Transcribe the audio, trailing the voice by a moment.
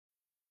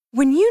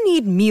When you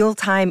need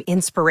mealtime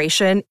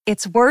inspiration,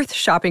 it's worth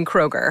shopping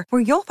Kroger,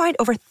 where you'll find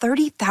over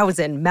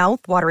 30,000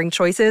 mouth-watering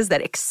choices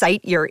that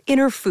excite your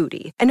inner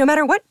foodie. And no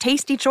matter what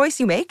tasty choice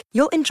you make,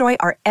 you'll enjoy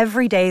our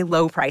everyday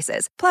low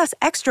prices, plus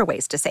extra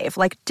ways to save,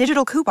 like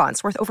digital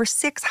coupons worth over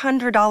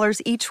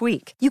 $600 each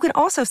week. You can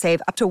also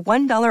save up to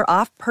 $1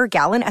 off per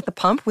gallon at the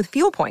pump with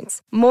fuel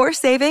points. More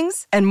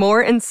savings and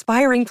more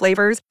inspiring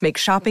flavors make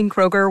shopping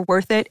Kroger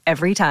worth it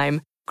every time.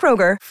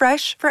 Kroger,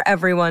 fresh for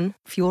everyone.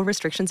 Fuel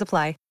restrictions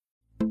apply.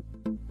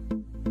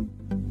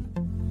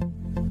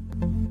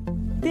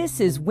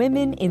 This is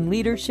Women in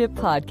Leadership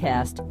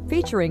Podcast,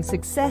 featuring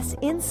success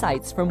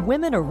insights from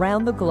women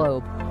around the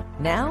globe.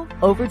 Now,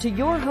 over to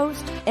your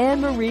host,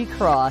 Anne-Marie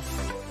Cross.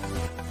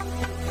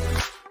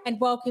 And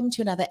welcome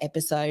to another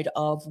episode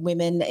of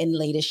Women in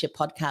Leadership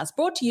Podcast,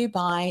 brought to you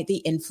by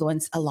the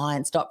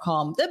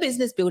InfluenceAlliance.com, the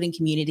business building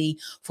community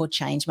for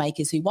change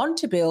makers who want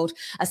to build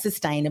a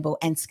sustainable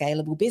and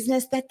scalable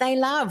business that they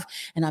love.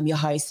 And I'm your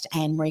host,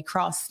 Anne-Marie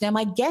Cross. Now,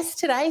 my guest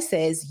today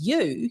says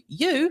you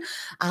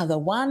are the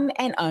one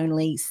and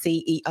only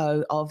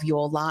CEO of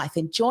your life.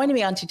 And joining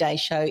me on today's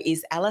show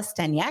is Ella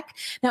Staniak.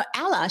 Now,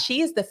 Ella,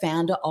 she is the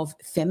founder of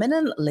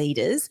Feminine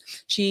Leaders.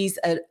 She's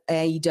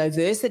a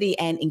diversity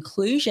and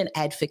inclusion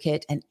advocate,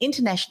 an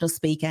international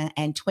speaker,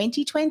 and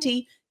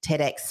 2020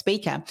 TEDx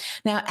speaker.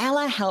 Now,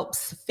 Ella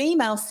helps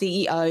female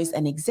CEOs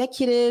and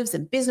executives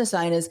and business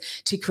owners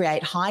to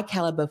create high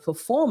caliber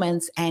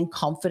performance and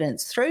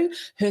confidence through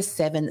her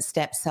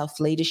 7-step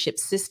self-leadership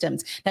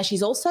systems. Now,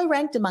 she's also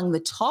ranked among the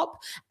top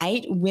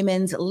 8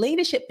 women's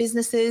leadership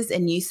businesses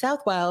in New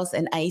South Wales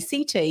and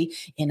ACT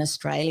in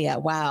Australia.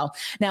 Wow.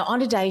 Now, on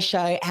today's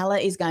show, Ella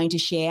is going to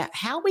share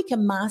how we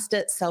can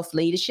master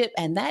self-leadership,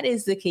 and that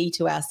is the key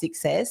to our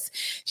success.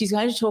 She's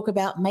going to talk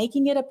about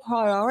making it a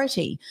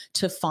priority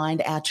to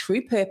find our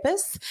true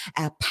purpose,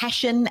 our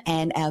passion,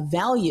 and our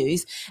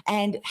values,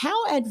 and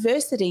how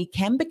adversity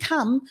can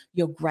become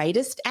your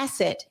greatest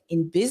asset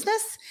in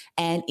business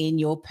and in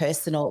your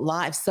personal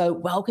life. So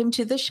welcome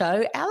to the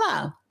show,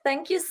 Ella.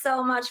 Thank you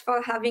so much for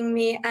having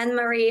me,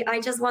 Anne-Marie. I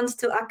just want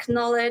to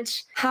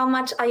acknowledge how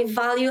much I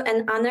value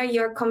and honor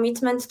your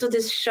commitment to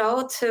this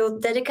show, to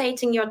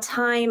dedicating your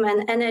time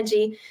and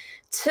energy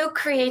to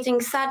creating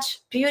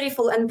such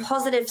beautiful and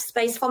positive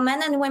space for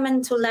men and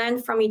women to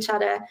learn from each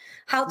other,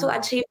 how to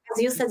achieve,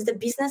 as you said, the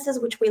businesses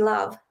which we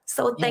love.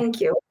 So thank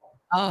you.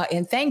 Oh,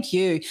 and thank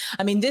you.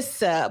 I mean,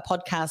 this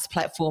podcast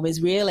platform is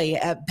really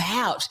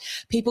about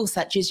people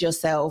such as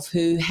yourself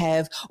who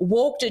have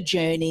walked a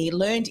journey,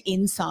 learned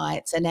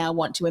insights, and now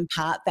want to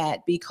impart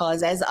that,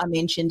 because as I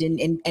mentioned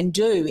and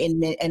do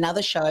in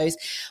other shows,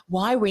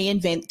 why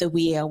reinvent the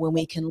wheel when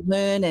we can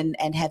learn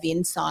and have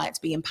insights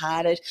be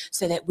imparted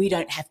so that we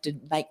don't have to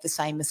make the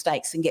same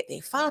mistakes and get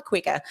there far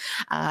quicker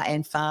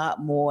and far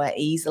more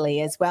easily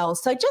as well.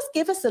 So just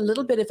give us a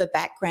little bit of a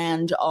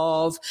background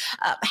of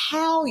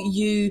how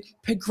you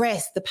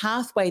progress, the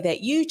pathway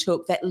that you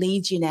took that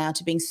leads you now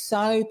to being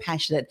so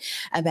passionate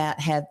about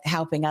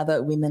helping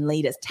other women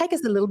leaders. Take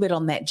us a little bit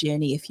on that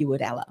journey, if you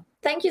would, Ella.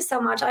 Thank you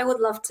so much. I would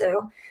love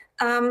to.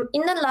 In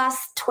the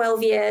last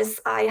 12 years,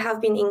 I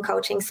have been in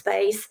coaching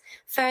space,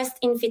 first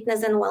in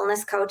fitness and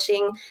wellness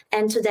coaching,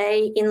 and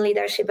today in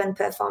leadership and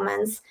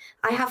performance.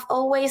 I have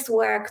always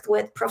worked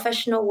with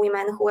professional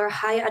women who are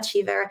high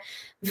achiever,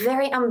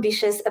 very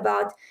ambitious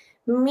about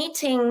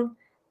meeting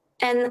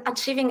and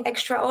achieving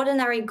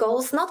extraordinary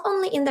goals, not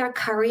only in their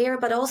career,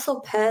 but also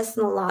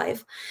personal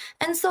life.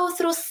 And so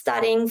through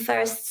studying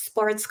first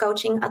sports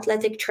coaching,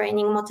 athletic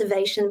training,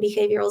 motivation,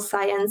 behavioral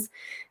science,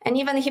 and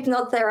even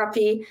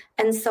hypnotherapy,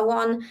 and so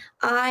on,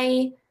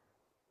 I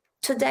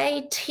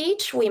today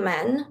teach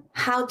women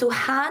how to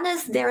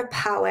harness their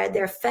power,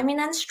 their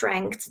feminine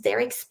strengths, their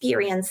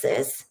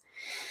experiences,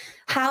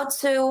 how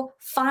to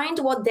find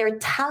what their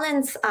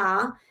talents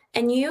are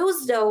and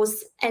use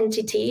those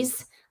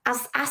entities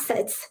as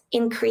assets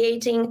in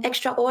creating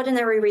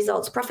extraordinary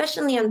results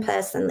professionally and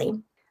personally.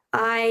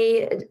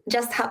 I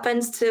just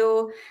happened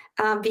to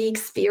be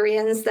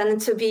experienced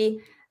and to be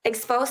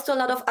exposed to a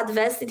lot of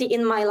adversity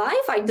in my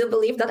life. I do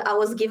believe that I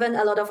was given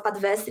a lot of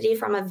adversity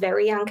from a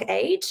very young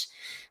age.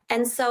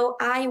 And so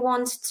I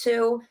want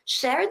to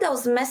share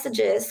those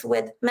messages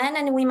with men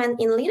and women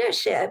in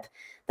leadership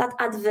that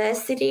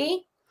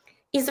adversity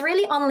is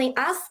really only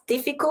as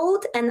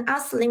difficult and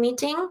as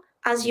limiting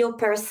as your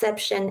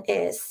perception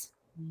is.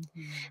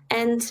 Mm-hmm.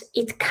 And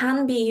it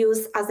can be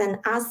used as an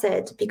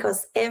asset,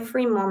 because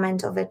every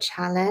moment of a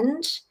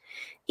challenge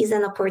is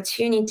an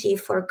opportunity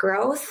for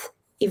growth,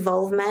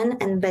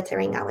 evolvement, and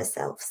bettering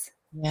ourselves.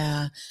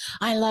 Yeah,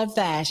 I love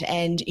that.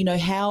 And, you know,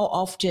 how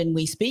often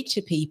we speak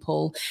to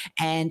people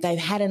and they've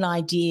had an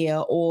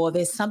idea, or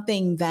there's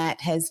something that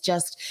has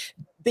just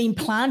been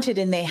planted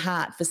in their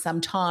heart for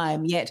some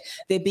time, yet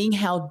they're being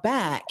held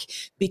back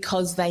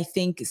because they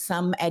think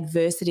some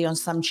adversity or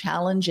some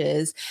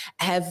challenges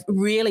have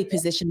really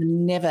positioned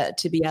them never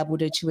to be able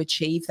to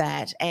achieve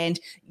that. And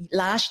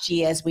last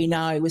year, as we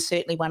know, was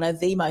certainly one of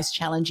the most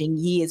challenging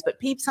years, but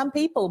some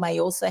people may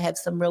also have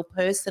some real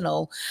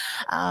personal,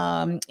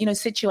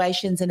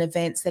 situations and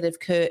events that have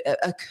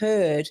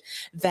occurred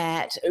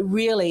that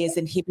really is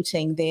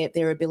inhibiting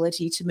their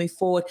ability to move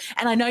forward.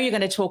 And I know you're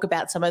going to talk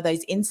about some of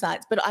those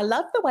insights, but I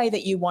love the way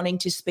that you're wanting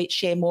to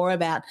share more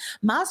about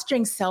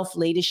mastering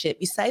self-leadership.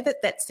 You say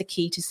that that's the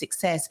key to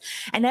success.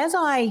 And as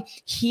I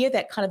hear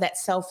that kind of that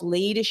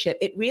self-leadership,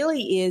 it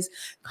really is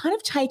kind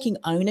of taking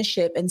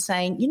ownership and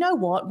saying, you know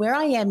what, where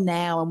I am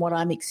now and what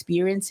I'm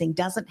experiencing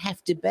doesn't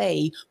have to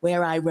be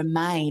where I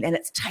remain. And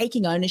it's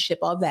taking ownership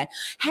of that.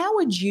 How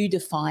would you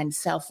define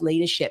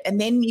self-leadership? And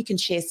then you can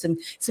share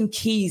some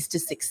keys to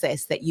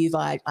success that you've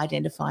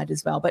identified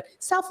as well. But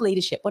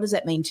self-leadership, what does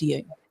that mean to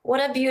you? What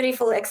a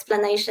beautiful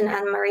explanation,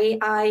 Anne-Marie.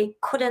 I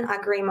couldn't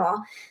agree more.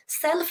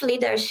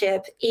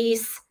 Self-leadership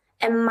is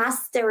a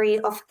mastery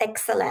of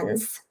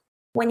excellence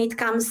when it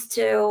comes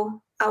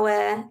to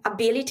our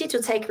ability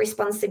to take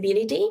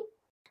responsibility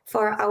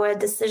for our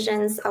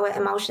decisions, our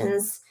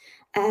emotions,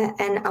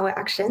 and our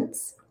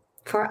actions,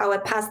 for our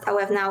past,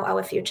 our now,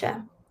 our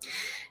future.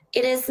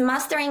 It is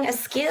mastering a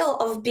skill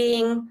of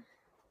being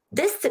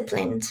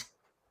disciplined,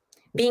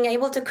 being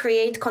able to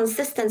create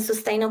consistent,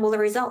 sustainable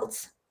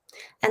results.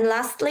 And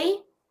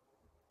lastly,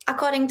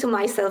 according to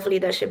my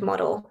self-leadership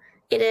model,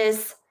 it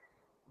is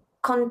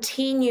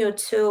continue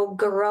to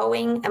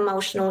growing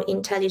emotional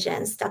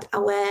intelligence, that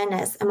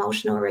awareness,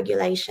 emotional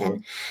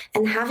regulation,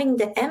 and having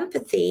the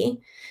empathy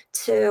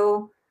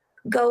to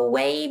go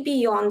way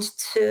beyond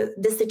to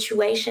the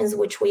situations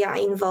which we are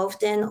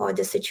involved in or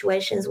the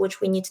situations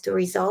which we need to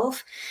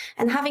resolve,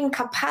 and having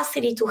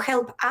capacity to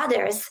help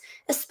others,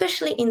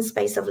 especially in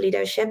space of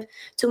leadership,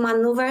 to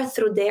maneuver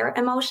through their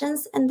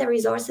emotions and the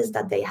resources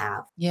that they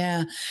have.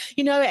 Yeah.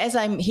 As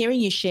I'm hearing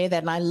you share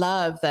that, and I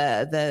love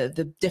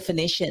the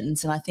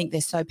definitions, and I think they're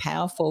so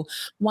powerful.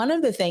 One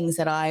of the things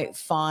that I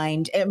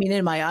find,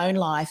 in my own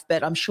life,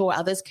 but I'm sure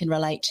others can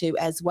relate to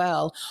as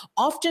well,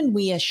 often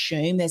we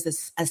assume there's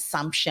this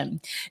assumption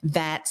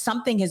that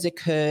something has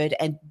occurred,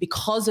 and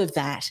because of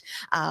that,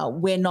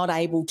 we're not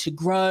able to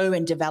grow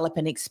and develop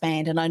and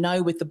expand. And I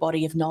know with the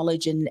body of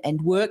knowledge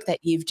and work that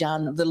you've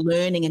done, the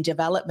learning and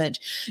development,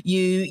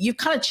 you've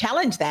kind of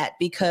challenged that,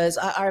 because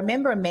I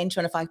remember a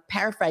mentor, and if I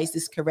paraphrase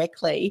this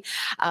correctly,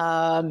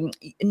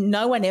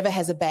 no one ever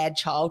has a bad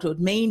childhood,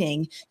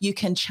 meaning you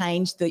can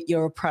change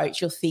your approach,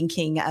 your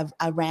thinking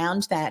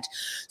around that.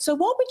 So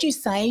what would you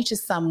say to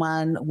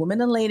someone, woman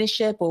in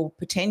leadership or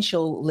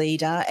potential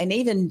leader, and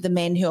even the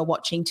men who are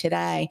watching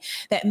today,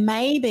 that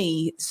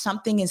maybe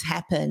something has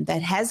happened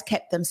that has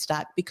kept them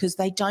stuck because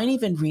they don't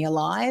even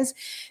realize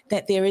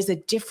that there is a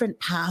different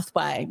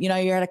pathway?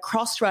 You're at a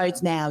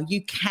crossroads now.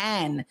 You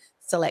can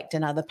select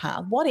another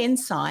path. What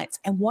insights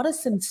and what are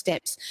some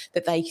steps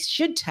that they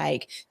should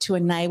take to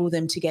enable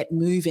them to get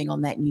moving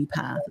on that new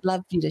path? I'd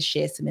love you to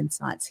share some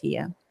insights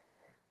here.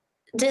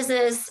 This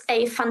is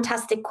a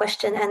fantastic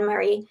question,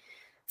 Anne-Marie.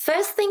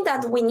 First thing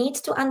that we need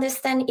to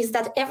understand is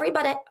that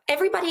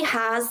everybody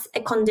has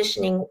a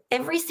conditioning.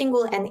 Every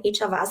single and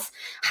each of us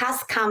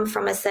has come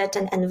from a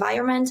certain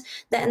environment,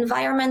 the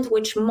environment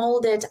which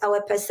molded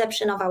our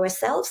perception of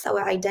ourselves,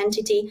 our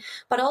identity,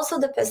 but also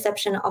the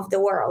perception of the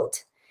world.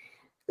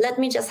 Let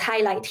me just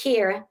highlight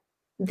here,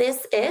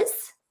 this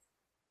is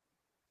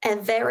a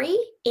very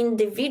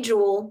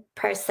individual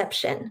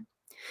perception.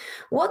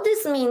 What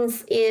this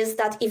means is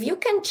that if you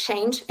can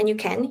change, and you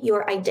can,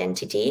 your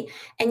identity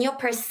and your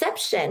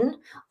perception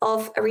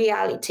of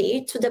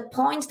reality to the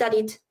point that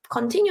it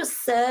continues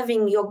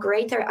serving your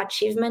greater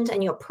achievement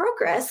and your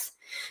progress,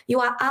 you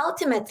are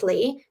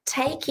ultimately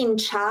taking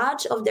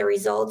charge of the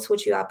results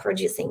which you are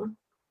producing.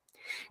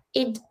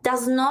 It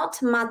does not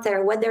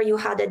matter whether you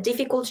had a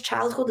difficult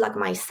childhood like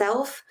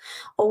myself,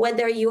 or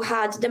whether you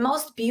had the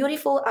most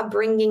beautiful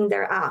upbringing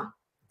there are.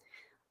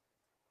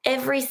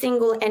 Every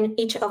single and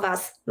each of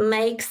us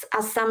makes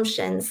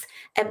assumptions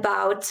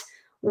about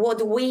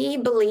what we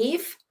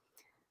believe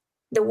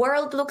the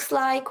world looks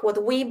like,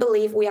 what we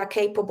believe we are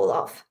capable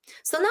of.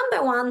 So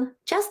number one,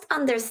 just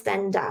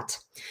understand that.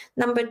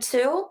 Number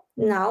two,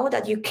 know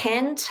that you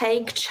can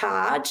take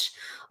charge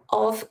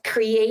of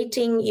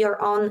creating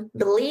your own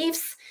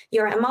beliefs,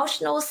 your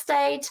emotional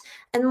state,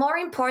 and more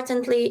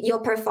importantly, your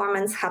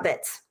performance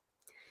habits.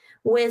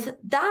 With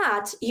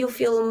that, you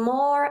feel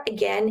more,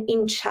 again,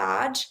 in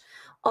charge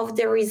of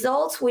the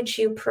results which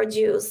you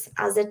produce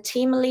as a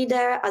team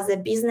leader, as a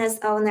business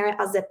owner,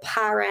 as a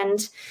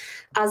parent,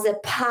 as a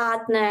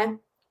partner,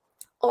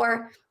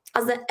 or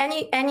as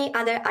any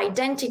other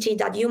identity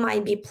that you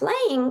might be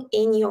playing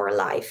in your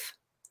life.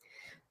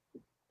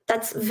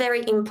 That's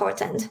very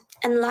important.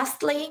 And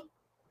lastly,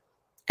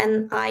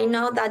 and I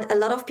know that a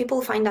lot of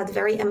people find that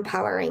very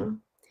empowering,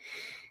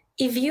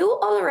 if you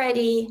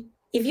already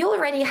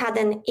had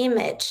an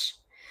image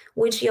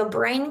which your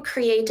brain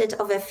created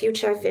of a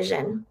future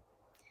vision,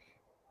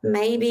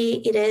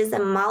 Maybe it is a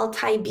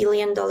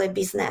multi-billion-dollar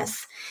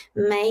business.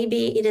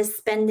 Maybe it is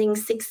spending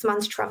 6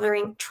 months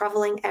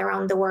traveling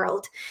around the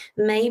world.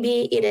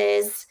 Maybe it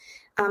is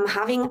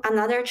having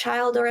another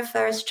child or a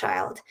first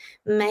child.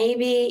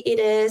 Maybe it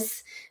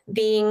is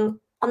being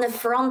on the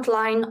front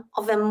line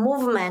of a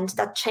movement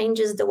that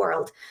changes the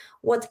world.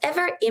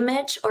 Whatever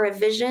image or a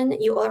vision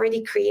you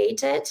already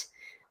created,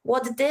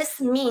 what this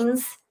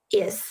means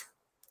is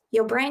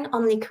your brain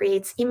only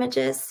creates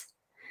images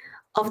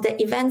of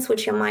the events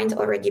which your mind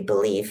already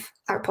believe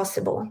are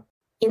possible.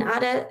 In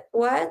other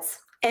words,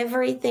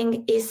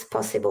 everything is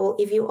possible.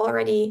 If you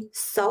already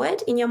saw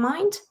it in your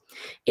mind,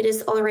 it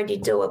is already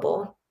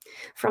doable.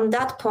 From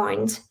that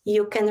point,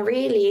 you can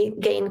really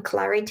gain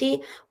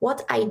clarity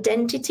what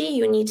identity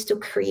you need to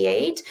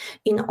create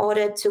in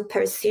order to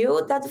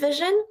pursue that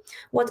vision,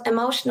 what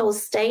emotional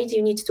state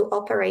you need to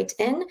operate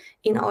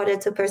in order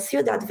to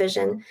pursue that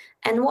vision,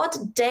 and what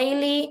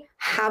daily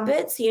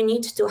habits you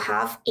need to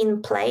have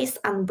in place,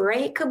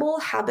 unbreakable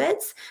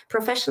habits,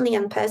 professionally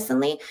and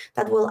personally,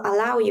 that will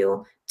allow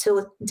you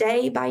to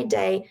day by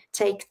day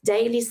take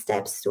daily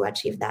steps to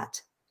achieve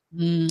that.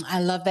 I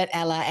love that,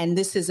 Ella. And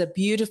this is a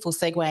beautiful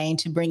segue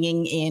into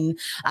bringing in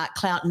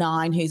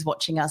Clout9, who's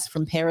watching us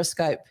from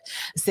Periscope,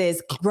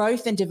 says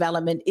growth and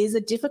development is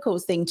a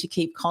difficult thing to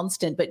keep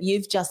constant, but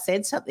you've just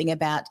said something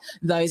about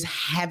those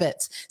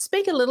habits.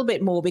 Speak a little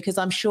bit more, because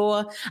I'm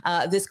sure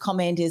this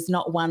comment is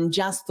not one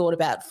just thought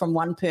about from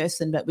one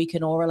person, but we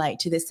can all relate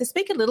to this. So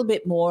speak a little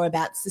bit more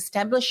about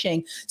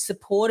establishing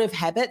supportive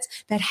habits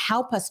that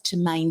help us to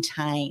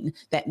maintain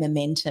that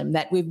momentum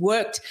that we've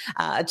worked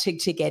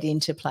to get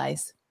into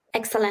place.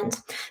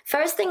 Excellent.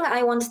 First thing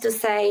I want to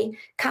say,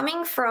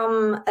 coming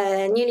from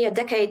nearly a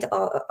decade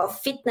of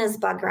fitness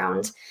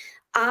background,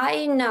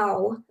 I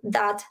know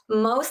that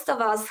most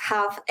of us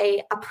have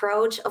an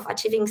approach of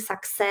achieving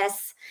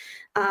success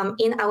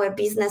in our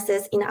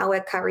businesses, in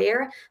our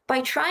career, by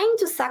trying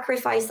to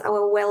sacrifice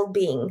our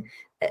well-being.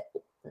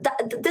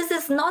 This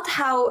is not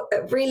how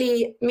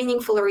really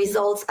meaningful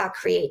results are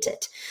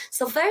created.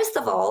 So first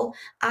of all,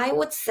 I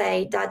would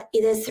say that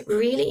it is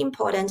really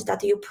important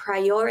that you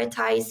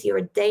prioritize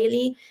your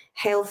daily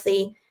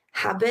healthy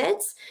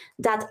habits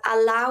that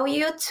allow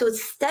you to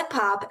step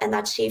up and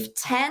achieve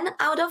 10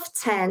 out of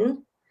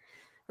 10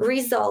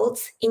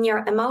 results in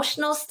your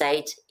emotional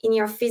state, in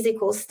your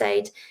physical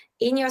state,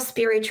 in your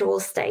spiritual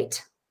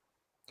state.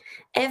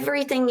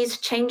 Everything is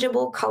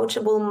changeable,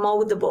 coachable,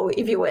 moldable,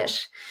 if you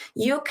wish.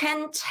 You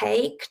can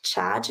take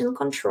charge and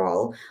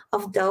control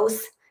of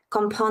those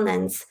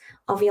components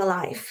of your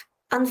life.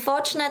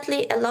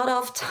 Unfortunately, a lot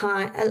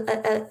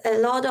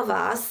of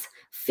us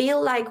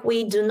feel like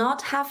we do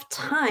not have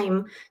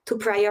time to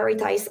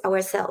prioritize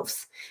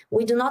ourselves.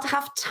 We do not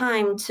have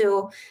time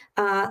to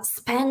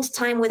spend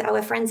time with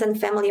our friends and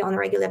family on a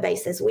regular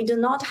basis. We do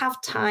not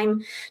have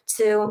time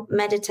to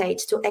meditate,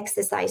 to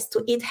exercise,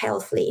 to eat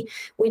healthily.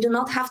 We do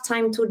not have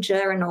time to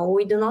journal.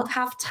 We do not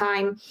have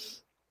time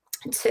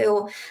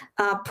to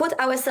put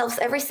ourselves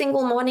every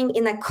single morning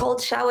in a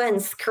cold shower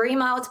and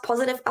scream out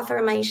positive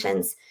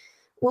affirmations.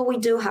 Well, we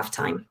do have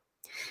time.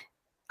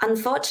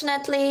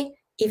 Unfortunately,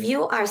 if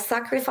you are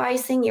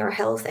sacrificing your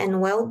health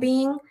and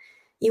well-being,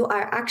 you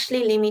are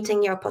actually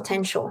limiting your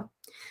potential.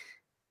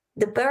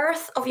 The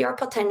birth of your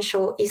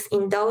potential is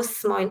in those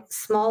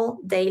small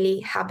daily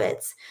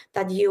habits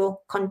that you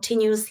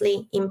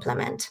continuously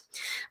implement.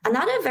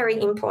 Another very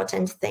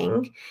important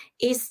thing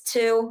is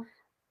to,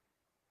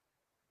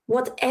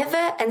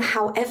 whatever and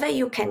however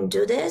you can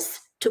do this,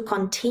 to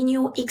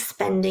continue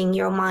expanding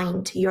your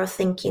mind, your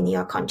thinking,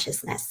 your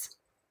consciousness.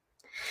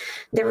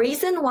 The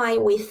reason why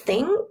we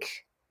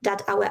think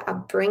that our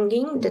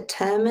upbringing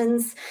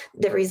determines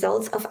the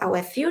results of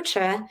our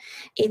future,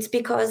 it's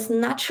because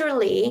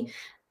naturally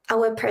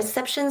our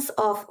perceptions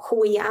of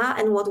who we are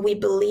and what we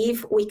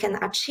believe we can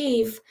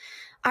achieve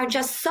are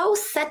just so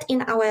set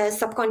in our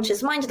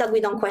subconscious mind that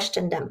we don't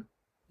question them.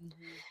 Mm-hmm.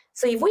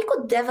 So if we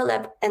could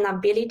develop an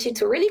ability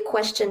to really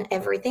question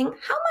everything,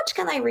 how much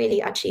can I really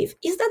achieve?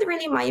 Is that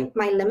really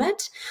my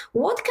limit?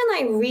 What can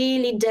I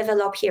really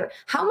develop here?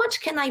 How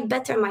much can I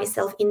better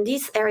myself in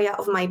this area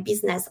of my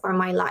business or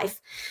my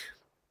life?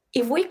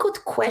 If we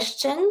could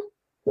question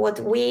what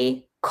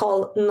we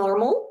call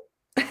normal,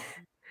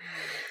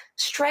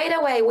 straight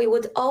away we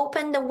would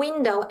open the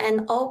window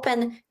and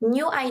open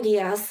new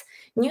ideas,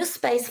 new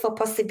space for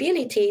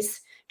possibilities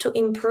to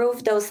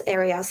improve those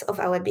areas of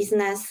our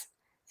business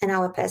and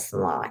our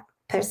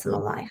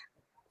personal life.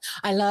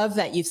 I love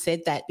that you've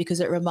said that, because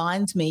it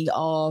reminds me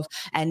of,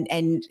 and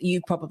you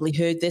probably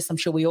heard this, I'm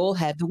sure we all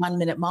have, the 1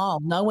 minute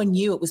mile. No one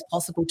knew it was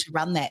possible to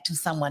run that till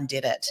someone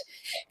did it.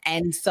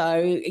 And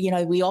so,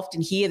 we often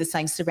hear the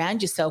saying,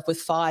 surround yourself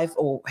with 5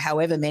 or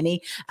however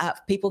many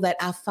people that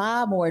are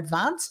far more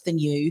advanced than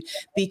you,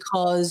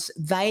 because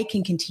they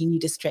can continue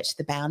to stretch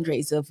the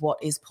boundaries of what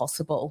is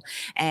possible.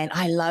 And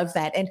I love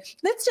that. And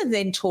let's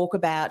then talk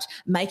about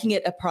making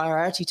it a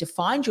priority to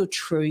find your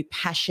true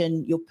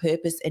passion, your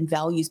purpose and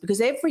values, because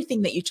every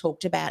everything that you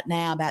talked about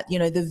now, about,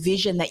 the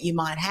vision that you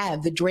might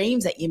have, the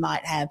dreams that you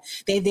might have,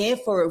 they're there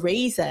for a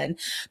reason.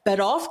 But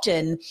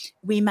often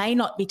we may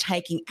not be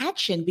taking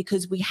action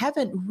because we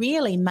haven't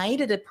really made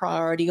it a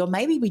priority, or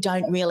maybe we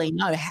don't really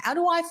know. How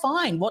do I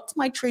find what's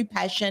my true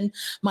passion,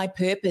 my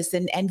purpose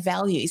and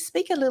values?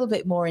 Speak a little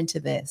bit more into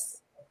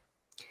this.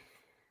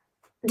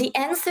 The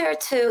answer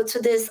to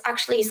this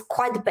actually is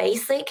quite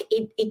basic.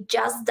 It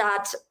just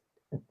that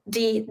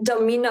the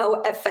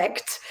domino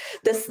effect,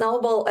 the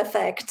snowball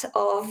effect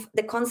of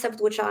the concept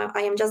which I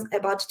am just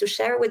about to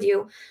share with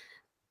you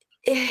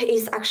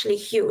is actually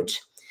huge.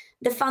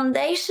 The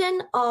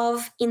foundation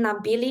of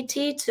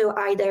inability to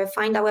either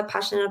find our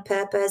passion or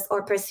purpose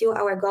or pursue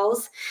our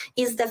goals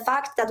is the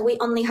fact that we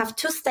only have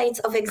two states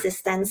of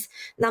existence.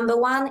 Number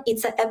one,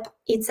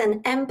 it's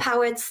an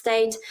empowered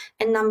state,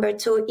 and number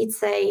two,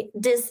 it's a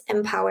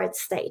disempowered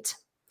state.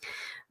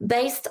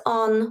 Based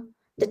on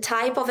the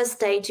type of a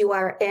state you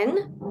are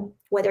in,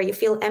 whether you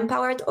feel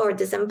empowered or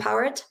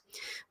disempowered,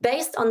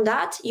 based on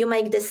that, you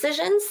make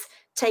decisions,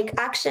 take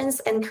actions,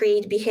 and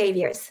create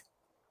behaviors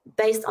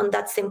based on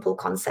that simple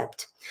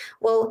concept.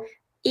 Well,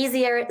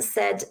 easier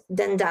said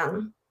than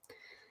done.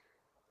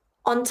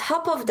 On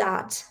top of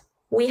that,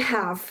 we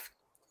have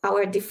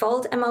our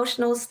default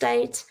emotional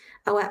state,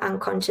 our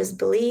unconscious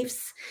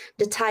beliefs,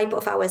 the type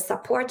of our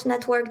support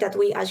network that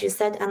we, as you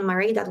said,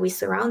 Anne-Marie, that we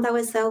surround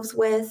ourselves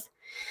with.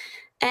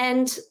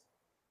 And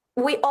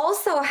we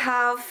also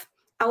have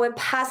our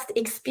past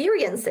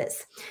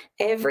experiences.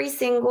 Every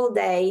single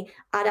day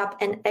add up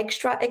an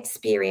extra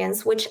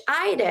experience, which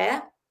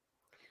either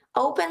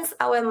opens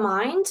our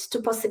mind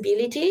to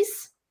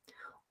possibilities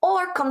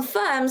or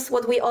confirms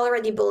what we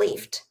already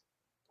believed.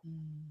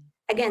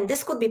 Again,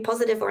 this could be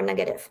positive or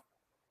negative.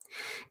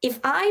 If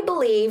I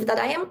believe that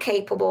I am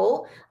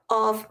capable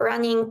of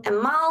running a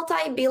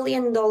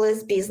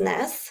multi-billion-dollar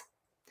business,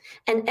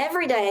 and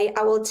every day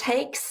I will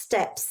take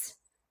steps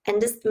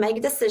and just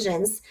make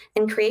decisions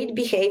and create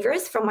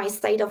behaviors from my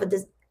state of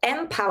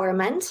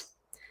empowerment,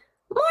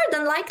 more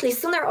than likely,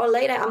 sooner or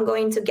later, I'm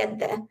going to get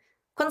there,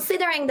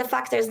 considering the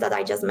factors that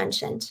I just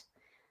mentioned.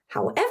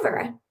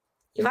 However,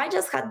 if I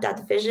just had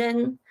that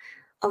vision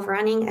of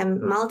running a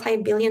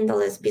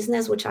multi-billion-dollar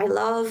business, which I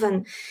love,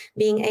 and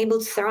being able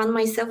to surround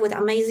myself with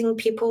amazing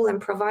people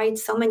and provide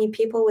so many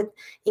people with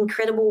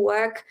incredible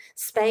work,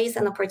 space,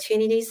 and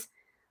opportunities,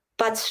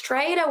 but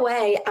straight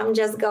away, I'm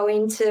just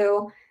going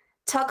to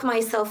talk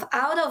myself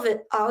out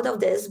of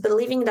this,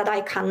 believing that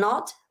I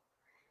cannot.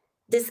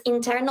 This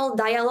internal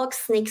dialogue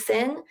sneaks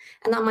in,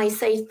 and I might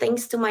say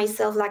things to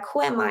myself like,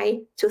 who am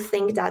I to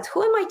think that?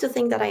 Who am I to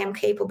think that I am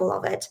capable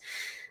of it?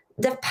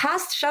 The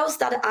past shows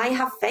that I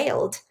have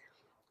failed.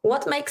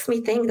 What makes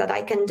me think that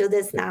I can do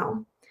this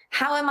now?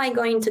 How am I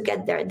going to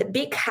get there? The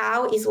big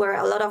how is where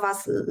a lot of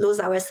us lose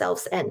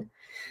ourselves in.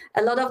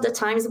 A lot of the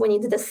times we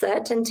need the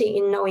certainty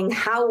in knowing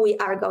how we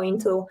are going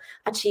to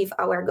achieve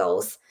our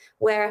goals,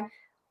 where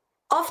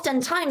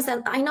oftentimes,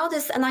 and I know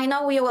this, and I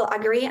know we will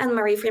agree,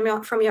 Anne-Marie,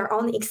 from your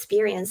own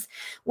experience,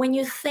 when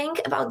you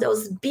think about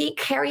those big,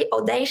 hairy,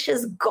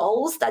 audacious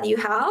goals that you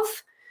have,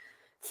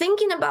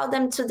 thinking about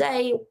them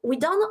today, we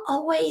don't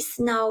always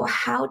know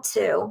how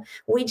to.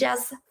 We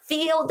just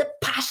feel the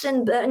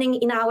passion burning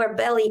in our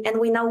belly, and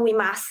we know we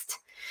must.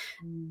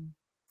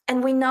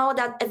 And we know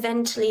that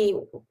eventually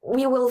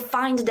we will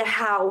find the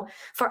how,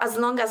 for as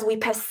long as we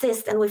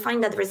persist and we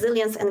find that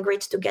resilience and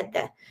grit to get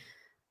there.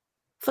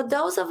 For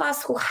those of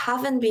us who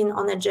haven't been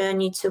on a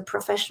journey to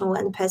professional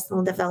and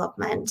personal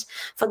development,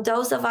 for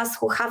those of us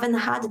who haven't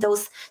had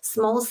those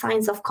small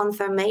signs of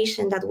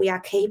confirmation that we are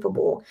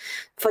capable,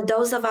 for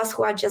those of us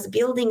who are just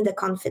building the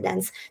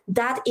confidence,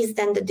 that is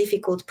then the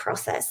difficult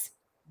process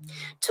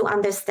to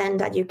understand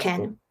that you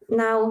can.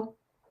 Now,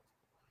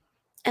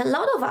 a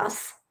lot of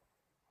us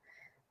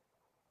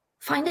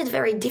find it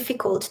very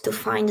difficult to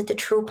find the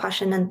true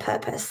passion and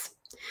purpose.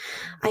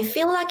 I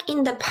feel like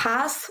in the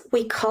past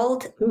we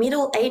called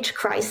middle age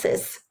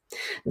crisis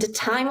the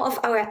time of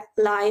our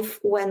life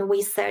when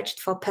we searched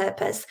for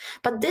purpose.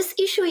 But this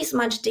issue is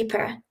much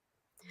deeper.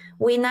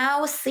 We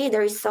now see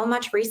there is so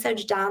much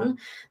research done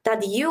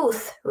that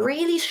youth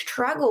really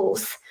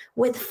struggles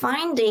with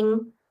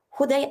finding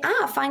who they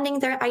are, finding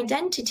their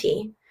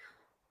identity,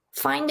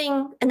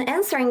 finding and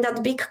answering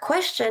that big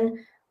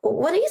question,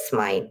 what is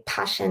my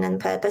passion and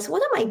purpose?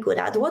 What am I good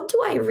at? What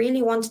do I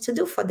really want to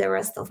do for the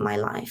rest of my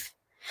life?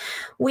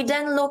 We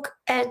then look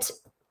at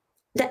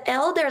the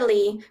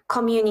elderly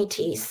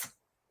communities,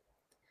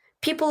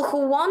 people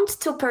who want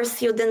to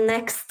pursue the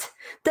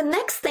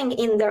next thing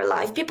in their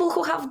life, people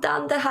who have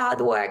done the hard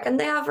work and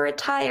they have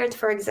retired,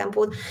 for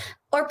example,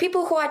 or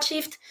people who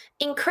achieved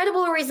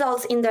incredible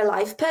results in their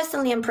life,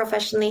 personally and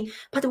professionally,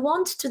 but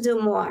want to do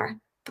more,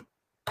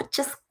 but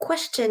just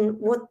question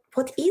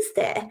what is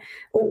there?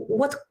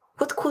 What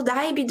could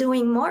I be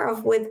doing more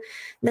of with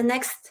the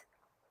next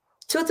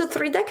 2 to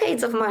 3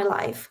 decades of my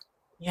life?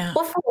 Yeah.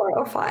 Or 4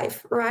 or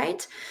 5,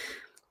 right?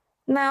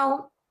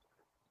 Now,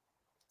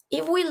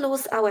 if we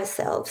lose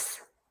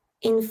ourselves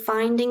in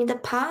finding the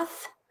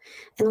path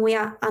and we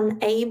are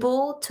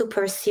unable to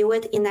pursue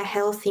it in a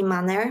healthy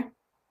manner,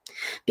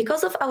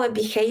 Because of our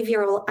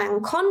behavioral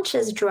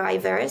unconscious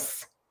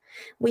drivers,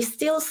 we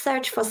still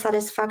search for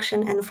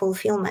satisfaction and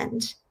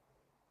fulfillment.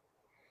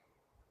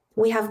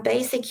 We have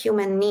basic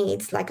human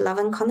needs like love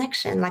and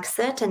connection, like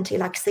certainty,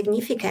 like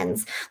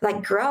significance,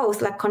 like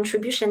growth, like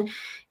contribution.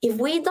 If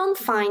we don't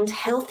find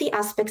healthy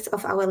aspects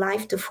of our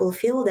life to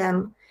fulfill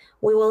them,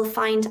 we will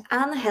find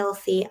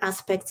unhealthy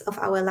aspects of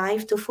our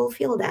life to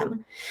fulfill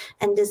them.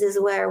 And this is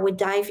where we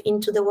dive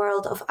into the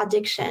world of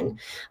addiction,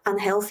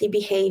 unhealthy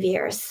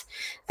behaviors.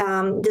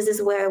 This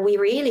is where we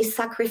really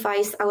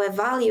sacrifice our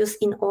values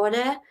in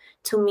order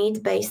to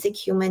meet basic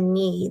human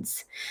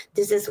needs.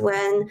 This is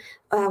when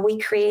we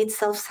create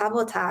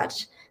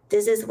self-sabotage.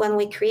 This is when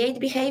we create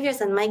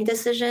behaviors and make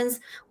decisions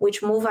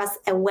which move us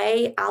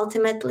away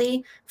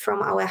ultimately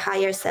from our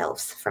higher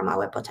selves, from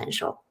our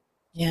potential.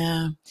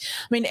 Yeah.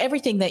 I mean,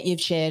 everything that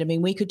you've shared, I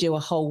mean, we could do a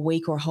whole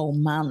week or a whole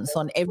month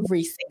on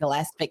every single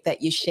aspect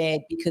that you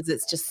shared because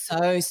it's just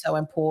so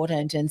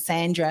important. And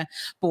Sandra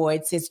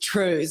Boyd says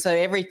true. So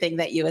everything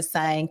that you were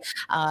saying,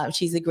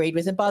 she's agreed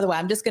with. And by the way,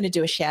 I'm just going to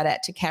do a shout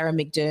out to Karen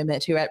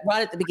McDermott, who right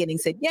at the beginning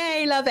said,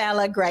 yay, love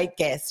Ella, great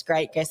guest.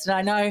 And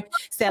I know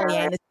Sally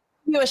Ann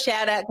you a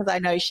shout out because I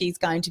know she's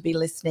going to be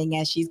listening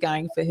as she's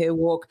going for her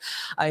walk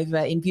over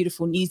in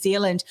beautiful New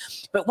Zealand.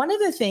 But one of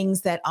the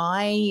things that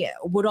I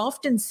would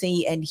often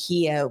see and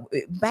hear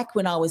back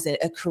when I was a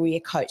career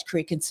coach,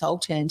 career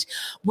consultant,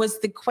 was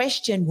the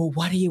question, well,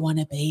 what do you want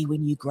to be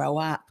when you grow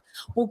up?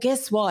 Well,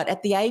 guess what?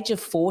 At the age of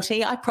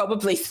 40, I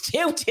probably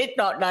still did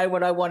not know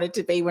what I wanted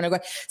to be when I grew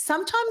up.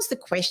 Sometimes the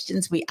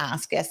questions we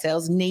ask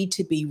ourselves need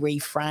to be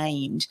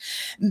reframed,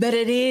 but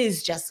it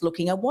is just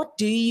looking at what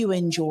do you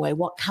enjoy,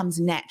 what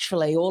comes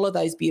naturally, all of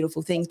those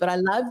beautiful things. But I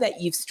love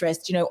that you've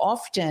stressed,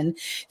 often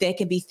there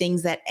can be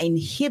things that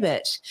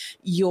inhibit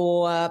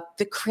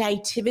the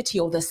creativity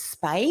or the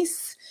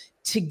space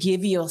to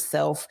give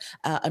yourself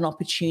an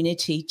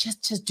opportunity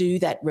just to do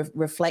that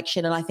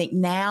reflection. And I think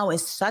now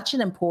is such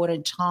an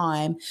important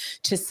time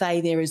to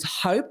say there is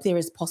hope, there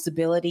is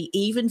possibility,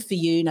 even for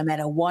you, no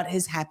matter what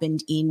has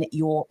happened in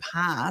your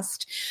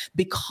past,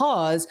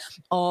 because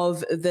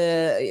of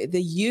the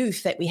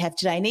youth that we have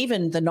today, and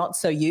even the not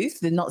so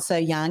youth, the not so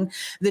young.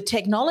 The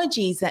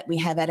technologies that we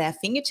have at our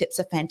fingertips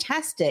are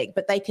fantastic,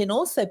 but they can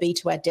also be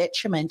to our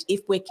detriment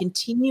if we're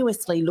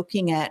continuously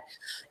looking at,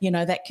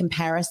 that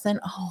comparison.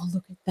 Oh,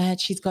 look at that.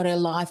 She's got her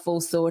life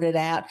all sorted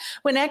out.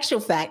 When in actual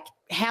fact,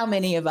 how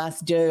many of us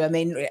do? I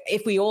mean,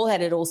 if we all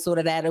had it all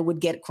sorted out, it would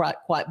get quite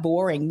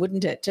boring,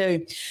 wouldn't it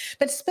too?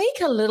 But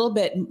speak a little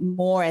bit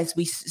more as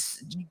we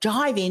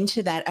dive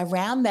into that,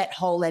 around that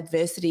whole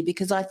adversity,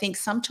 because I think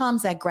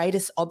sometimes our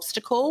greatest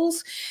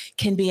obstacles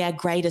can be our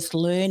greatest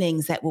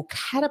learnings that will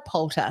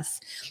catapult us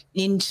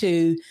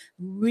into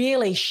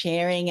really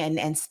sharing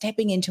and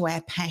stepping into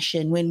our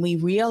passion when we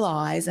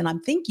realise, and I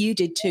think you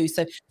did too,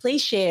 so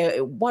please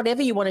share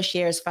whatever you want to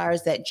share as far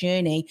as that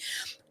journey,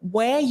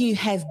 where you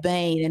have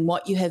been and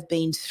what you have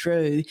been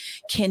through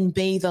can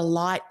be the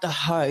light, the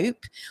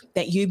hope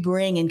that you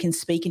bring and can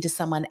speak into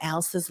someone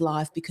else's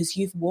life because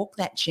you've walked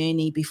that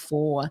journey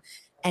before.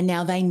 And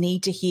now they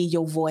need to hear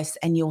your voice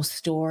and your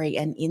story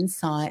and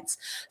insights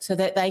so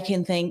that they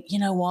can think, you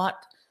know what,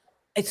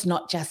 it's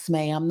not just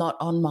me, I'm not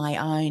on my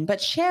own. But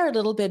share a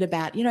little bit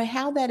about,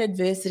 how that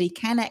adversity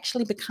can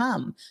actually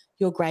become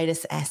your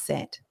greatest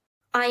asset.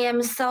 I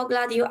am so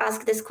glad you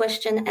asked this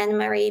question,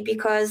 Anne-Marie,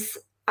 because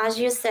as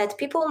you said,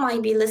 people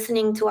might be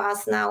listening to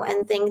us now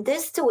and think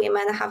these two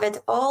women have it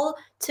all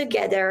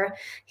together.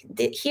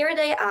 Here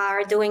they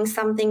are doing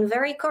something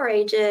very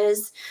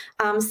courageous,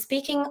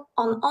 speaking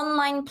on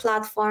online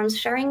platforms,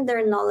 sharing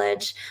their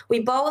knowledge.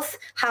 We both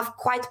have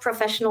quite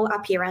professional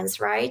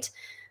appearance, right?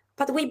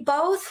 But we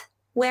both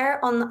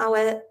were on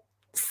our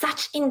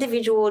such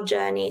individual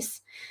journeys.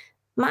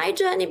 My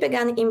journey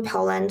began in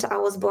Poland. I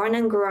was born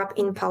and grew up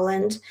in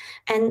Poland.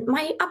 And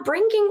my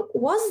upbringing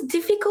was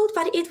difficult,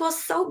 but it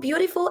was so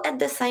beautiful at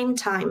the same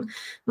time.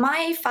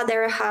 My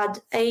father had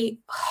a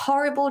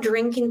horrible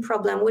drinking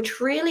problem, which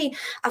really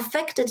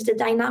affected the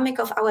dynamic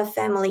of our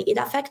family. It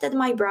affected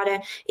my brother,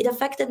 it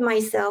affected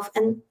myself,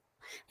 and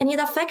it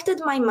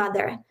affected my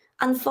mother.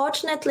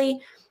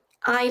 Unfortunately,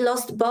 I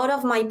lost both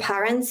of my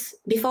parents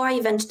before I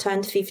even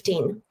turned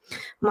 15.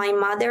 My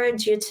mother,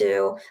 due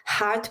to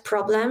heart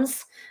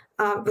problems,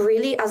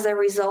 really as a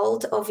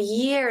result of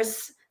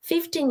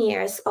 15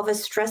 years of a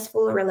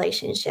stressful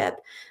relationship,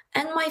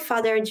 and my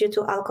father due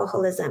to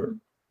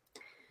alcoholism.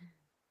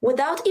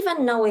 Without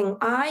even knowing,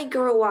 I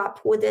grew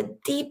up with a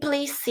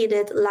deeply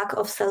seated lack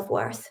of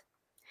self-worth.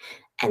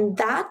 And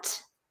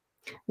that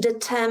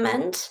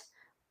determined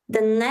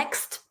the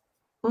next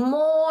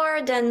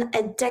more than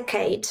a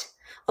decade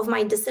of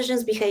my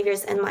decisions,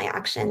 behaviors, and my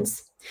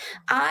actions.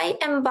 I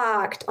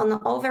embarked on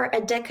over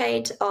a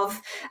decade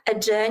of a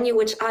journey,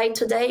 which I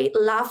today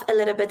laugh a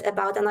little bit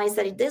about. And I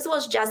said, this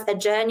was just a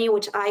journey,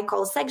 which I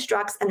call sex,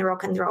 drugs, and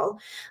rock and roll.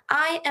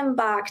 I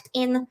embarked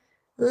in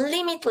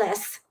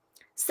limitless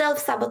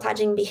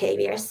self-sabotaging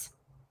behaviors.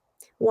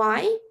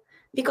 Why?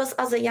 Because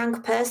as a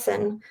young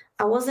person,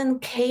 I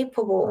wasn't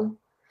capable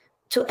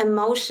to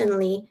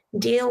emotionally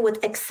deal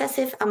with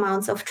excessive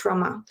amounts of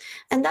trauma.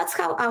 And that's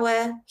how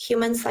our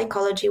human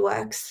psychology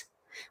works.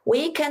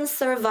 We can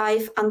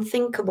survive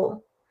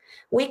unthinkable.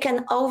 We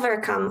can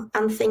overcome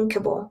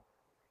unthinkable.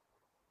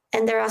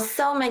 And there are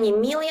so many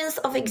millions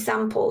of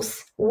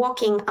examples,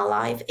 walking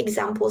alive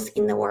examples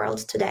in the world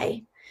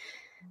today,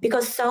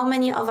 because so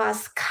many of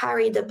us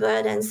carry the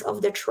burdens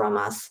of the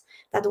traumas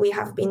that we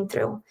have been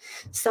through.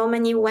 So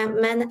many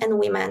men and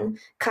women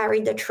carry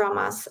the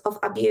traumas of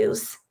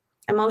abuse,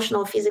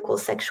 emotional, physical,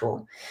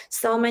 sexual.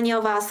 So many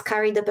of us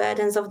carry the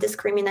burdens of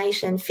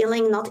discrimination,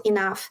 feeling not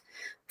enough,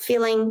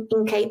 feeling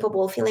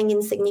incapable, feeling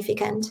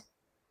insignificant.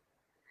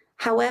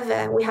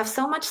 However, we have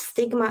so much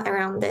stigma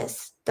around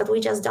this that we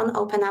just don't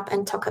open up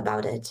and talk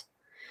about it.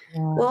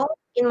 Yeah. Well,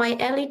 in my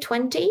early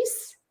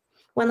 20s,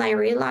 when I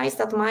realized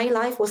that my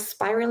life was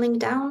spiraling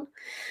down,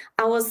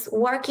 I was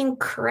working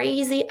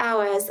crazy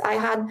hours. I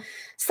had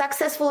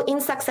successful,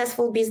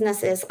 unsuccessful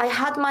businesses. I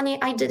had money,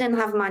 I didn't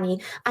have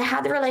money. I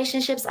had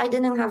relationships, I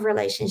didn't have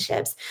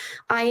relationships.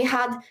 I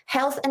had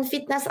health and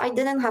fitness, I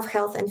didn't have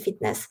health and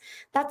fitness.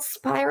 That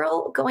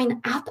spiral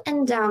going up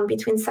and down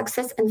between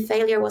success and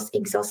failure was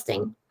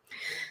exhausting.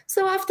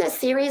 So after a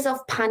series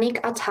of panic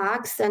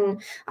attacks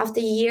and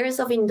after years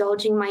of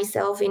indulging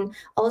myself in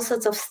all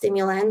sorts of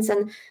stimulants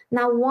and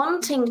now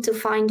wanting to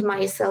find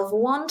myself,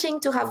 wanting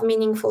to have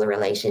meaningful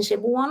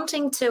relationship,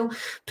 wanting to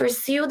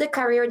pursue the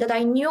career that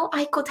I knew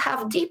I could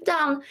have deep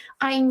down,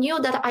 I knew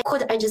that I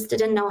could, I just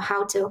didn't know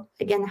how to.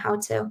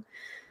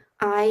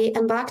 I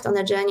embarked on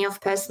a journey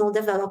of personal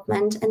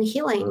development and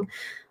healing.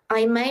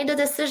 I made a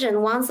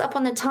decision once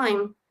upon a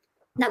time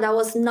that I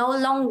was no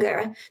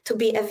longer to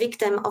be a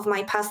victim of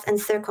my past and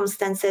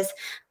circumstances.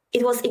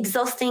 It was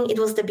exhausting, it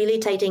was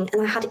debilitating,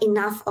 and I had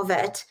enough of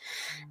it.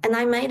 And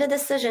I made a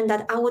decision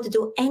that I would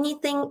do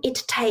anything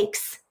it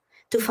takes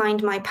to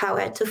find my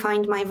power, to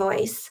find my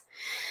voice.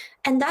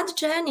 And that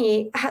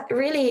journey had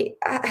really,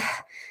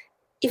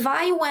 if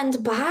I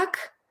went back,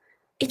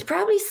 it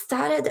probably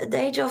started at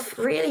the age of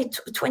really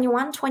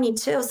 21,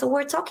 22. So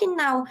we're talking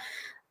now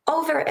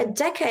over a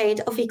decade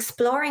of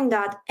exploring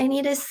that, and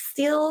it is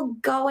still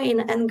going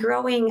and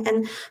growing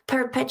and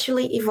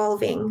perpetually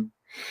evolving.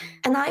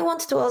 And I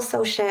want to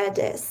also share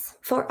this.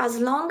 For as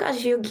long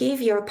as you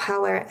give your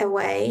power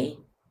away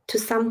to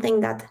something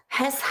that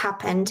has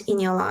happened in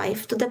your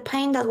life, to the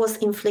pain that was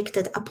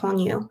inflicted upon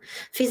you,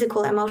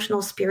 physical,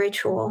 emotional,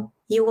 spiritual,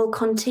 you will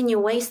continue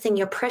wasting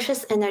your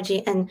precious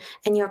energy and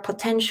your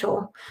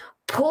potential,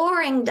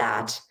 pouring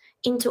that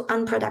into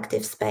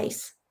unproductive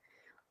space.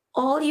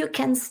 All you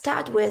can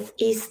start with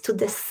is to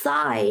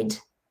decide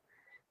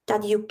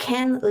that you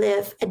can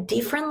live a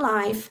different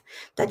life,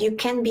 that you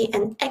can be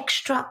an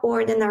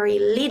extraordinary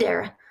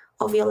leader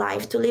of your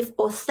life, to live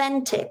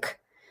authentic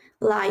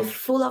life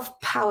full of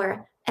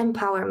power,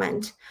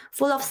 empowerment,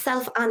 full of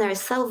self-honor,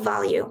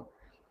 self-value,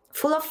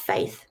 full of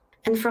faith.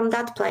 And from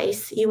that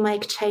place, you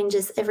make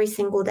changes every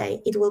single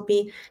day. It will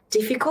be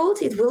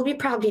difficult. It will be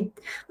probably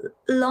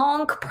a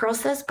long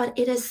process, but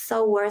it is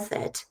so worth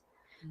it.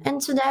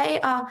 And today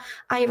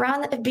I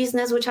run a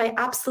business which I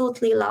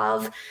absolutely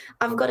love.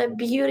 I've got a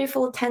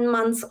beautiful 10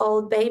 months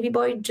old baby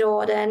boy,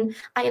 Jordan.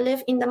 I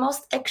live in the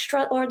most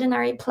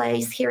extraordinary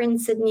place here in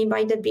Sydney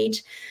by the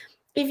beach.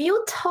 If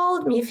you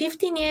told me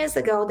 15 years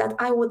ago that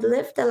I would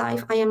live the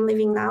life I am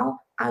living now,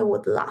 I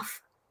would laugh.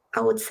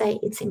 I would say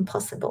it's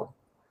impossible.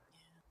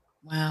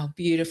 Wow,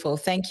 beautiful.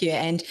 Thank you.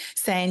 And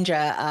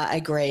Sandra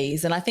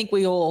agrees. And I think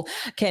we all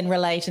can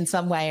relate in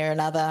some way or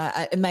another,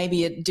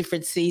 maybe at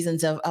different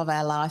seasons of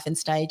our life and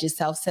stages,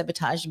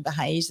 self-sabotage and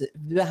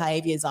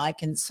behaviours. I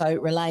can so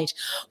relate.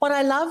 What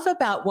I love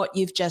about what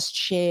you've just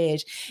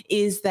shared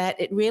is that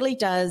it really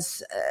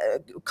does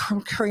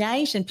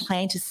create and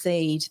plant a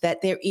seed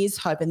that there is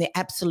hope, and there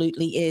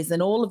absolutely is,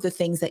 and all of the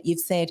things that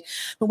you've said.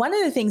 But one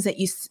of the things that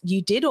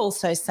you did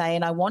also say,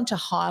 and I want to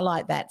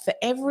highlight that for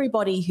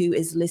everybody who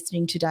is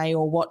listening today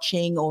or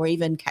watching or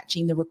even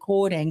catching the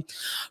recording,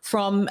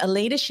 from a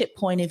leadership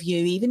point of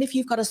view, even if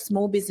you've got a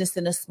small business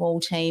and a small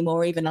team,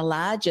 or even a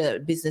larger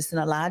business and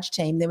a large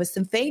team, there was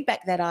some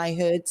feedback that I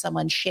heard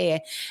someone share,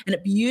 and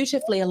it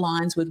beautifully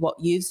aligns with what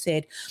you've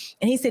said.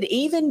 And he said,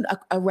 even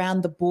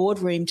around the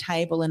boardroom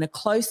table in a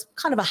close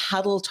kind of a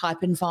huddle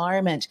type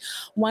environment,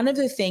 one of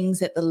the things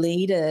that the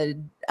leader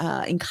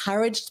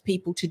encouraged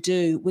people to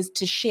do was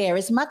to share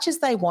as much as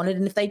they wanted,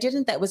 and if they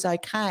didn't, that was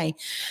okay.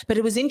 But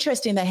it was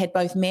interesting, they had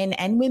both men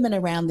and women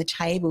around the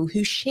table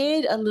who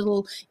shared a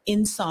little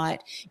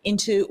insight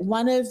into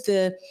one of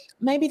the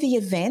maybe the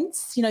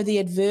events, the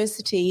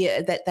adversity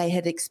that they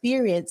had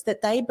experienced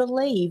that they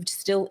believed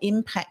still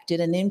impacted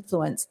and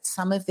influenced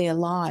some of their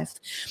life.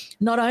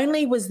 Not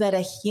only was that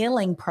a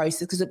healing process,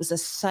 because it was a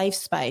safe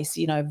space,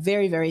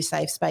 very, very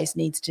safe space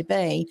needs to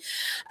be,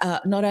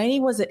 not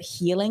only was it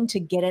healing to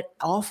get it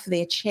off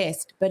their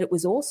chest, but it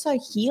was also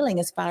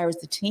healing as far as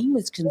the team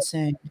was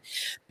concerned,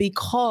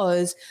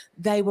 because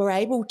they were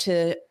able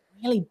to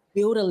really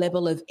build a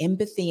level of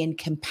empathy and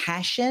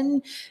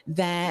compassion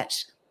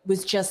that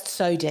was just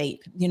so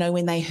deep, you know,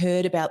 when they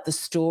heard about the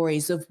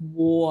stories of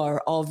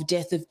war, of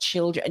death of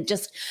children,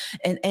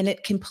 and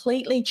it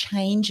completely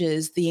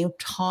changes the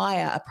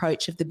entire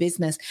approach of the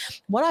business.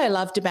 What I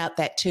loved about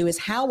that too is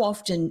how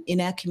often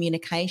in our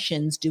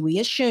communications do we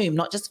assume,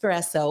 not just for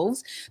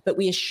ourselves, but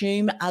we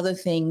assume other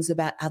things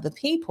about other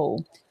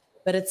people.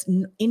 But it's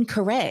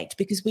incorrect,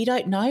 because we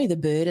don't know the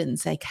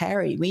burdens they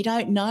carry. We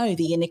don't know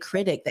the inner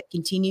critic that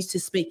continues to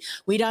speak.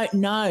 We don't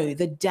know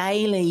the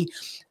daily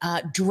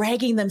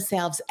dragging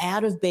themselves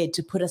out of bed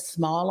to put a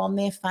smile on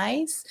their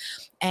face.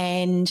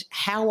 And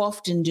how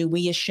often do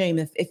we assume,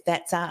 if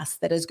that's us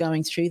that is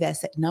going through this,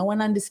 that no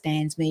one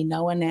understands me,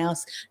 no one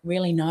else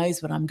really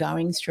knows what I'm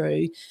going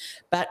through.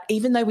 But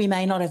even though we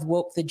may not have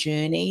walked the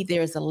journey,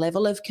 there is a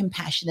level of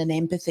compassion and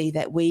empathy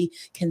that we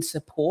can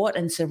support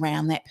and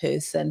surround that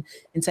person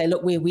and say,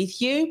 look, we're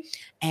with you,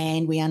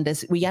 and we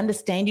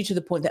understand you to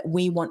the point that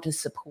we want to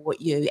support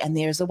you. And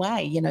there's a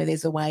way, you know,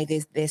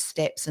 there's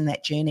steps in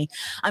that journey.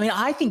 I mean,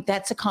 I think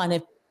that's a kind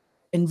of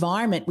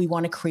environment we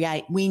want to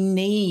create. We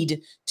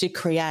need to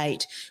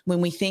create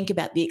when we think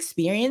about the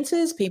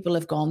experiences people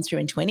have gone through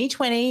in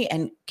 2020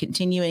 and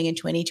continuing in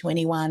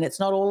 2021. It's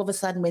not all of a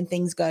sudden when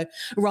things go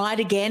right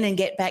again and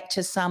get back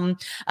to some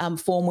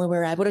form where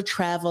we're able to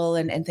travel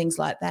and things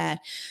like that.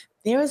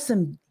 There is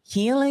some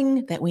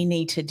healing that we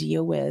need to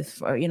deal with,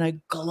 you know,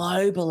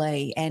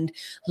 globally. And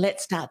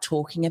let's start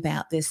talking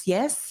about this.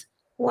 Yes?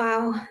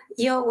 Wow,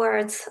 your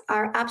words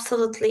are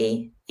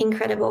absolutely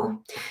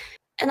incredible.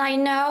 And I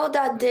know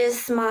that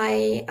this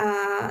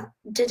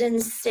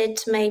didn't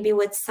sit maybe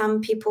with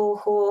some people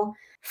who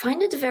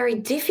find it very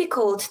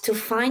difficult to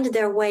find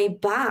their way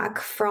back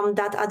from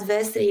that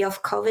adversity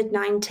of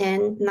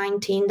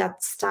COVID-19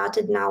 that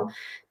started now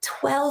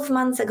 12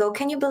 months ago.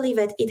 Can you believe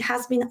it? It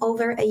has been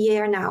over a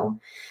year now.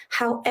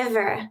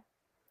 However,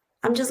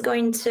 I'm just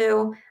going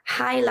to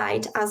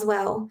highlight as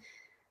well,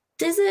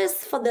 this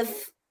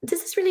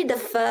is really the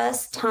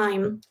first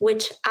time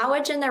which our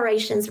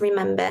generations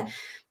remember.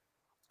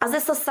 As a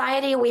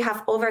society, we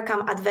have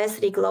overcome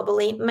adversity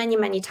globally many,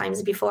 many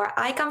times before.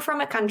 I come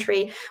from a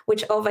country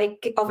which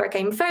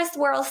overcame First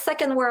World,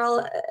 Second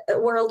World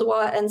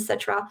War,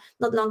 etc.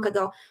 not long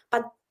ago.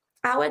 But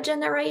our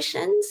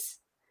generations,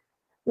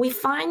 we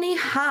finally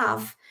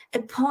have a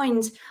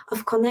point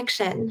of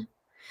connection.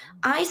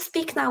 I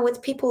speak now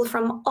with people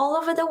from all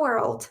over the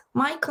world.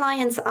 My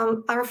clients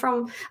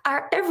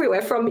are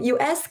everywhere, from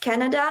US,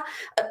 Canada,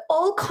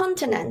 all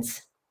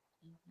continents.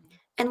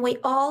 And we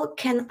all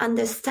can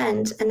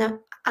understand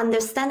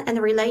and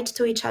relate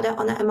to each other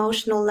on an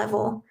emotional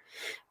level,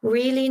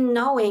 really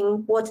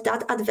knowing what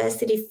that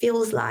adversity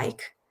feels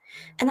like.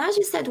 And as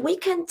you said, we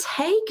can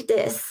take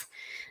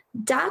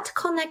that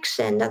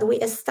connection that we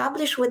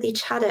establish with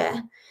each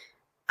other,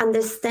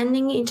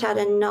 understanding each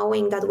other,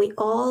 knowing that we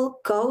all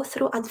go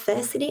through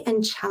adversity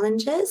and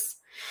challenges,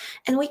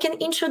 and we can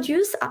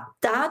introduce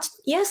that,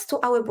 yes, to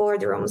our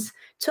boardrooms,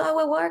 to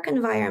our work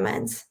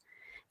environments.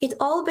 It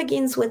all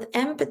begins with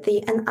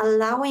empathy and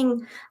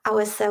allowing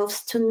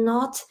ourselves to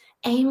not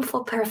aim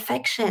for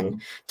perfection,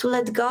 to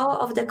let go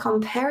of the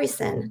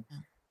comparison,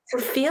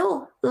 to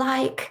feel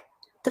like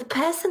the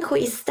person who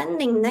is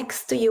standing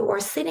next to you or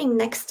sitting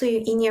next to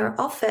you in your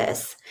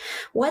office,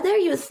 whether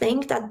you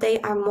think that they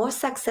are more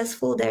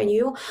successful than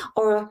you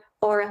or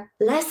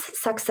less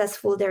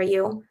successful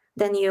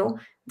than you,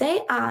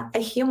 they are a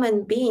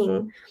human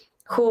being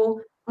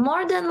who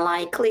more than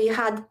likely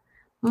had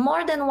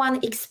more than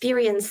one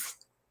experience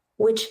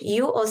which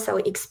you also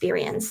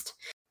experienced.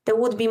 There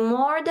would be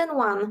more than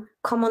one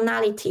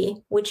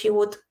commonality which you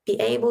would be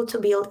able to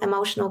build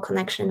emotional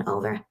connection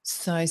over.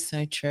 So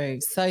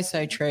true.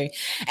 So true.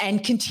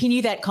 And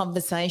continue that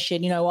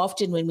conversation. You know,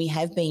 often when we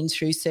have been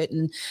through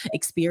certain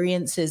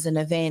experiences and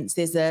events,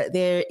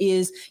 there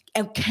is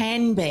and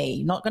can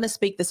be, not going to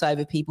speak this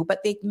over people, but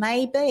there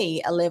may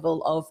be a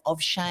level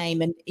of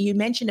shame. And you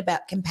mentioned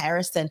about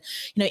comparison.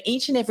 You know,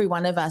 each and every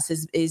one of us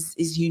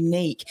is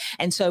unique.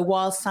 And so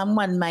while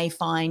someone may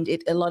find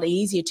it a lot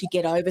easier to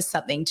get over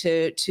something,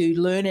 to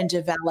learn and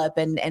develop,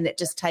 and it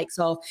just takes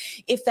off,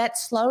 if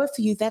that's slower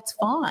for you, that's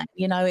fine.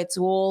 You know,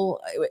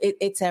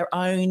 it's our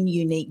own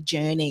unique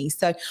journey.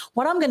 So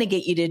what I'm going to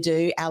get you to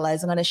do, Ella,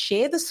 is I'm going to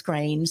share the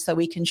screen so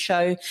we can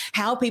show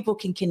how people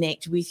can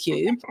connect with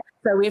you.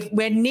 So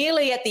we're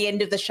nearly at the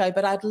end of the show,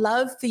 but I'd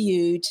love for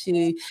you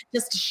to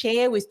just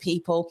share with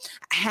people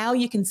how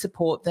you can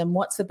support them,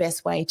 what's the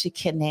best way to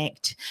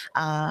connect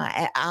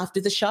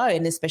after the show,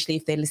 and especially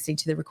if they're listening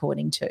to the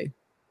recording too.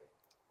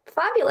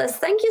 Fabulous.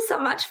 Thank you so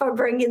much for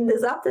bringing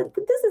this up.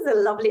 This is a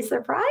lovely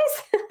surprise.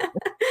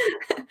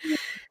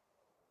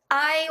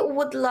 I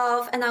would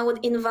love, and I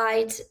would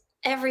invite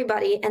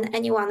everybody and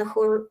anyone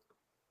who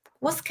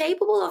was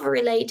capable of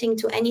relating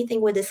to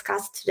anything we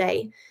discussed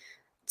today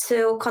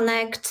to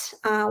connect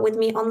with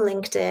me on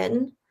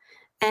LinkedIn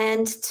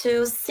and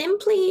to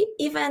simply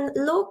even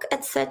look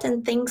at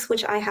certain things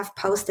which I have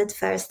posted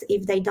first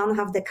if they don't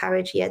have the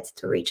courage yet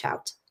to reach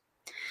out.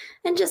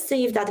 and just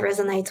see if that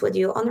resonates with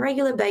you. On a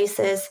regular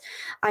basis,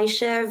 I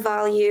share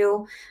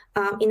value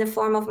in the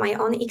form of my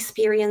own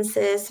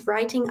experiences,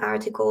 writing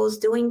articles,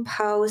 doing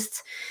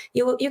posts.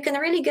 You can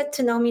really get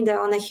to know me there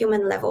on a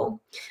human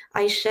level.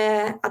 I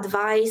share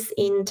advice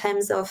in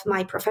terms of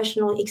my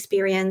professional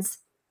experience.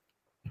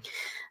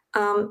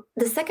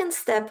 The second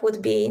step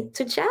would be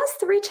to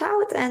just reach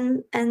out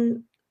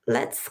and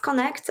let's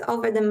connect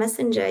over the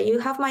messenger. You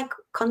have my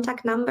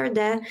contact number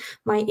there,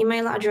 my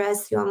email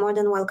address. You are more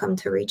than welcome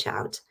to reach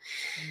out.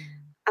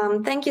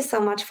 Thank you so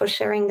much for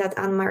sharing that,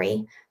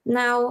 Anne-Marie.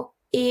 Now,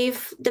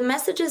 if the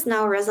messages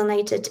now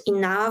resonated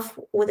enough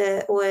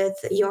with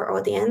your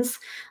audience,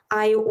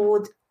 I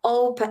would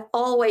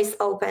always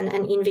open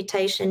an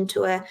invitation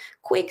to a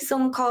quick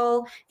Zoom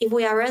call. If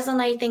we are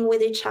resonating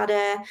with each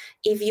other,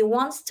 if you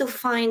want to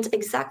find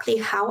exactly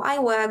how I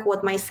work,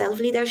 what my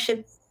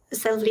self-leadership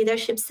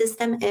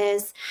system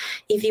is,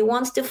 if you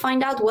want to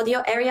find out what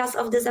your areas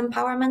of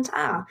disempowerment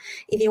are,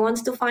 if you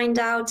want to find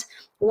out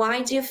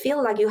why do you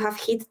feel like you have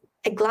hit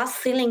a glass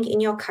ceiling in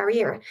your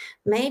career,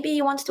 maybe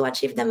you want to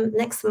achieve the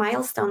next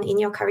milestone in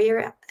your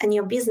career and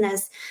your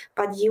business,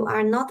 but you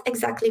are not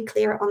exactly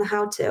clear on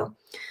how to.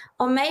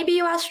 Or maybe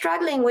you are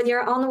struggling with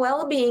your own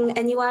well-being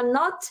and you are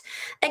not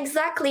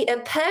exactly a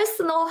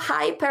personal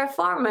high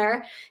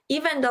performer,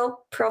 even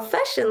though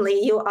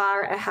professionally you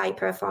are a high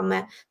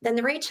performer.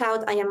 Then reach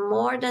out. I am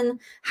more than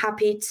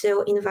happy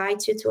to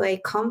invite you to a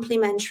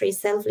complimentary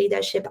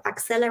self-leadership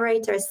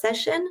accelerator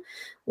session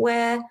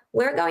where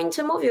we're going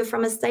to move you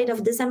from a state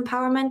of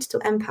disempowerment to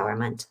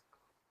empowerment.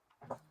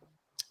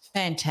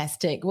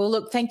 Fantastic. Well,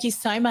 look, thank you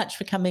so much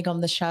for coming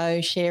on the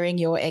show, sharing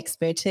your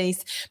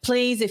expertise.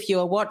 Please, if you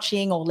are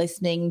watching or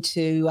listening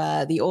to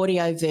the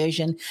audio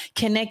version,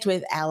 connect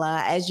with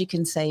Alla. As you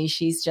can see,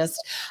 she's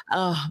just,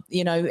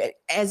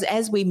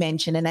 as we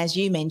mentioned and as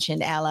you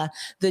mentioned, Alla,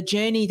 the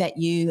journey that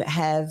you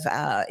have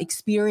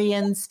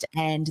experienced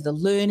and the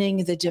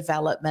learning, the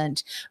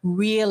development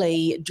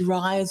really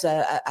drives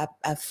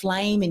a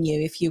flame in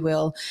you, if you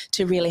will,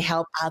 to really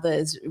help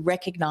others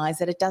recognize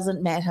that it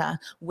doesn't matter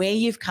where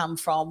you've come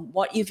from,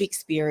 what you've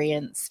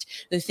experienced,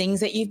 the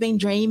things that you've been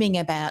dreaming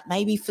about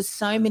maybe for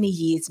so many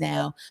years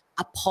now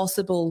are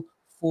possible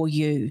for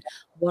you.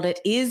 What it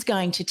is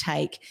going to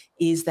take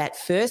is that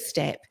first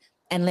step,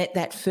 and let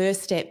that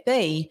first step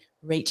be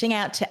reaching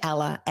out to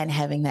Alla and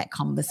having that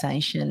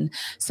conversation.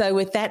 So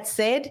with that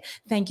said,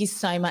 thank you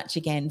so much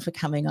again for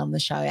coming on the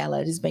show,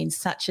 Alla. It has been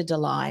such a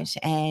delight,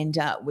 and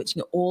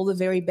wishing you all the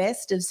very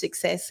best of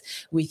success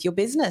with your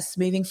business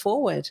moving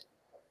forward.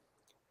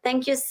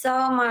 Thank you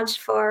so much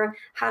for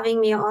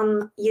having me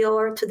on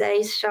your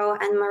today's show,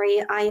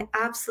 Anne-Marie. I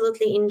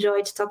absolutely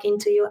enjoyed talking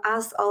to you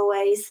as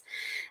always.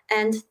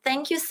 And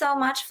thank you so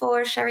much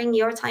for sharing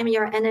your time,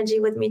 your energy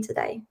with me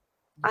today.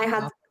 I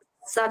had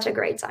such a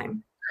great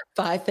time.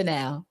 Bye for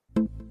now.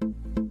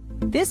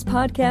 This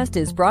podcast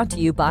is brought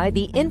to you by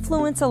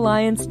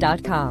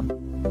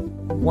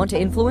theinfluencealliance.com. Want to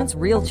influence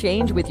real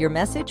change with your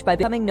message by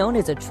becoming known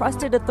as a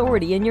trusted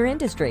authority in your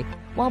industry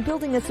while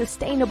building a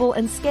sustainable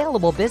and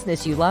scalable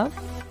business you love?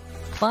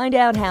 Find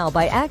out how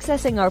by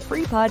accessing our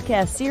free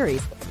podcast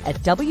series at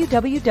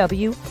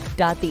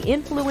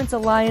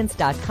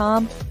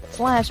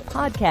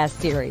www.theinfluencealliance.com/podcast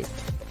series.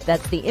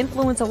 That's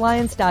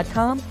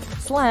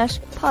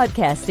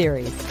theinfluencealliance.com/podcast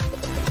series.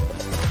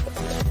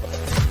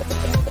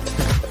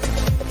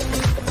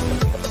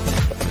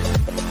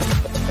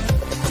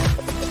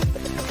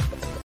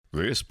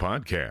 This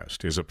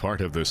podcast is a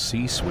part of the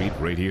C-Suite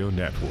Radio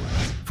Network.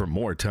 For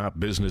more top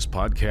business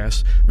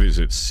podcasts,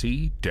 visit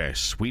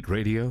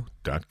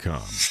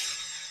c-suiteradio.com.